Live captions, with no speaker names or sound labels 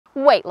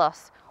Weight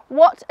loss.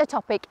 What a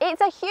topic. It's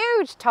a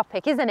huge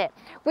topic, isn't it?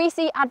 We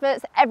see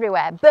adverts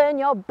everywhere. Burn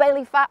your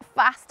belly fat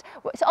fast.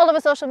 It's all over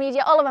social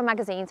media, all over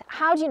magazines.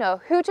 How do you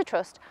know who to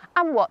trust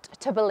and what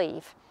to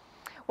believe?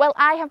 Well,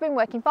 I have been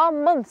working for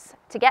months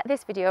to get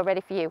this video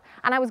ready for you,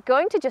 and I was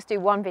going to just do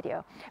one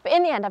video, but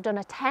in the end I've done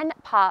a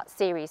 10-part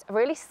series of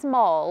really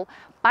small,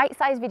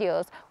 bite-sized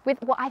videos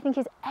with what I think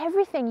is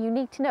everything you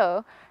need to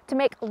know to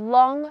make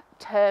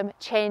long-term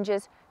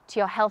changes to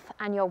your health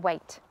and your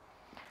weight.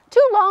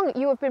 Too long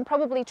you have been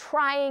probably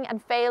trying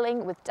and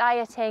failing with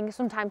dieting,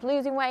 sometimes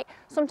losing weight,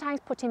 sometimes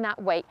putting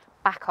that weight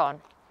back on.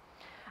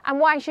 And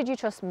why should you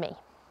trust me?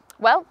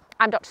 Well,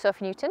 I'm Dr.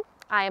 Sophie Newton.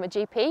 I am a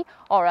GP,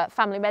 or a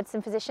family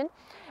medicine physician,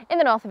 in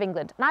the north of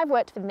England, and I've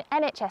worked for the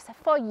NHS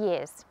for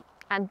years.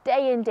 And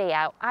day in, day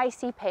out, I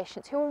see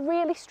patients who are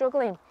really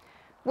struggling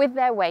with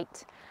their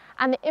weight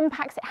and the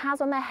impacts it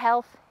has on their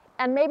health,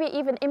 and maybe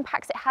even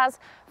impacts it has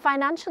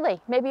financially.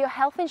 Maybe your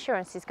health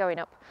insurance is going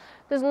up.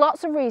 There's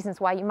lots of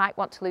reasons why you might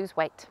want to lose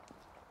weight.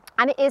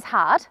 And it is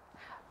hard,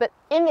 but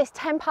in this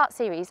 10-part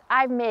series,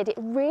 I've made it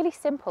really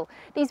simple.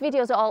 These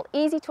videos are all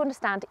easy to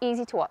understand,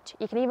 easy to watch.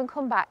 You can even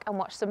come back and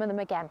watch some of them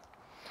again.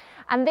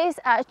 And these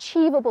are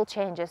achievable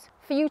changes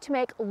for you to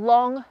make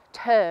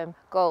long-term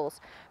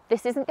goals.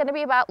 This isn't going to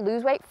be about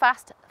lose weight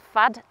fast,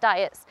 fad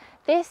diets.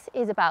 This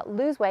is about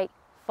lose weight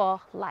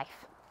for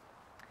life.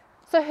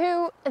 So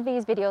who are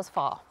these videos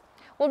for?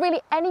 Well,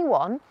 really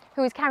anyone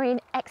who is carrying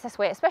excess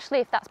weight, especially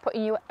if that's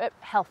putting you at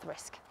health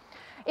risk.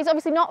 It's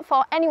obviously not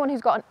for anyone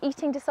who's got an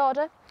eating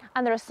disorder,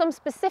 and there are some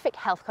specific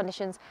health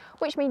conditions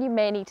which mean you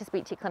may need to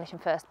speak to your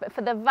clinician first, but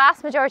for the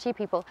vast majority of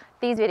people,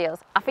 these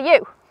videos are for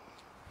you.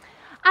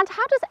 And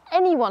how does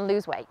anyone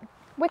lose weight?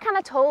 We're kind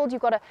of told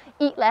you've got to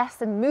eat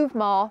less and move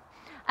more,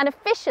 and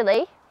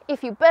officially,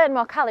 if you burn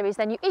more calories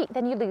than you eat,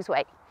 then you lose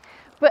weight.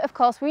 But of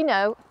course we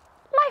know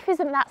life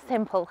isn't that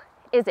simple,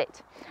 is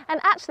it? And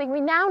actually we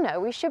now know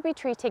we should be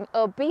treating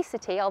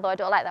obesity, although I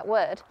don't like that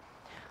word,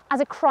 as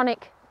a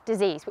chronic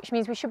disease, which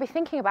means we should be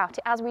thinking about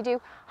it as we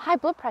do high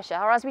blood pressure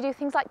or as we do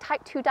things like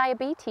type 2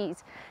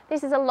 diabetes.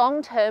 This is a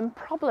long-term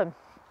problem,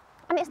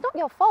 and it's not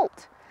your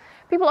fault.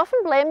 People often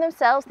blame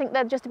themselves, think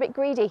they're just a bit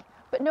greedy,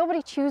 but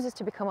nobody chooses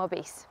to become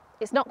obese.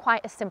 It's not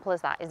quite as simple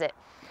as that, is it?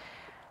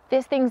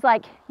 There's things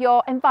like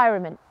your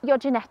environment, your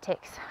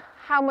genetics,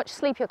 how much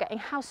sleep you're getting,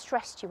 how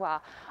stressed you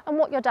are, and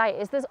what your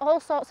diet is. There's all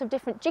sorts of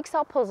different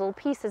jigsaw puzzle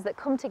pieces that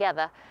come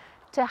together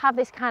to have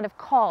this kind of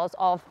cause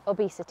of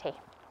obesity.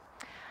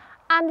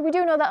 And we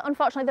do know that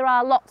unfortunately there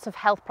are lots of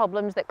health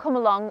problems that come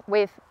along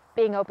with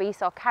being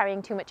obese or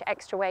carrying too much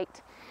extra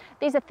weight.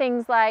 These are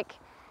things like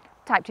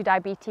type 2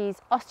 diabetes,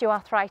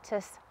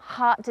 osteoarthritis,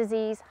 heart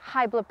disease,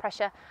 high blood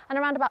pressure, and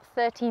around about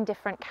 13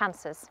 different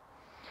cancers.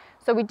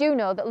 So we do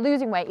know that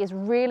losing weight is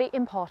really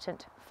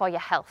important for your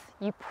health.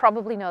 You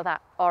probably know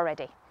that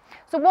already.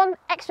 So one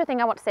extra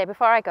thing I want to say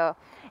before I go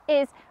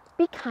is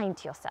be kind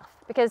to yourself,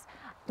 because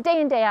day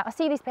in, day out, I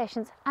see these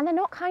patients and they're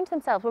not kind to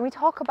themselves. When we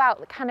talk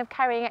about kind of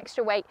carrying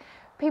extra weight,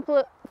 people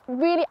are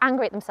really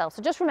angry at themselves.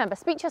 So just remember,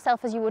 speak to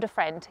yourself as you would a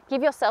friend.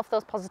 Give yourself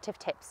those positive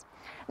tips.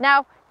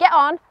 Now, get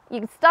on, you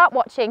can start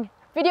watching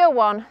video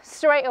 1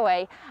 straight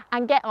away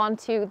and get on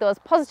to those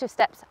positive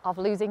steps of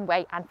losing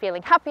weight and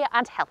feeling happier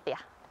and healthier.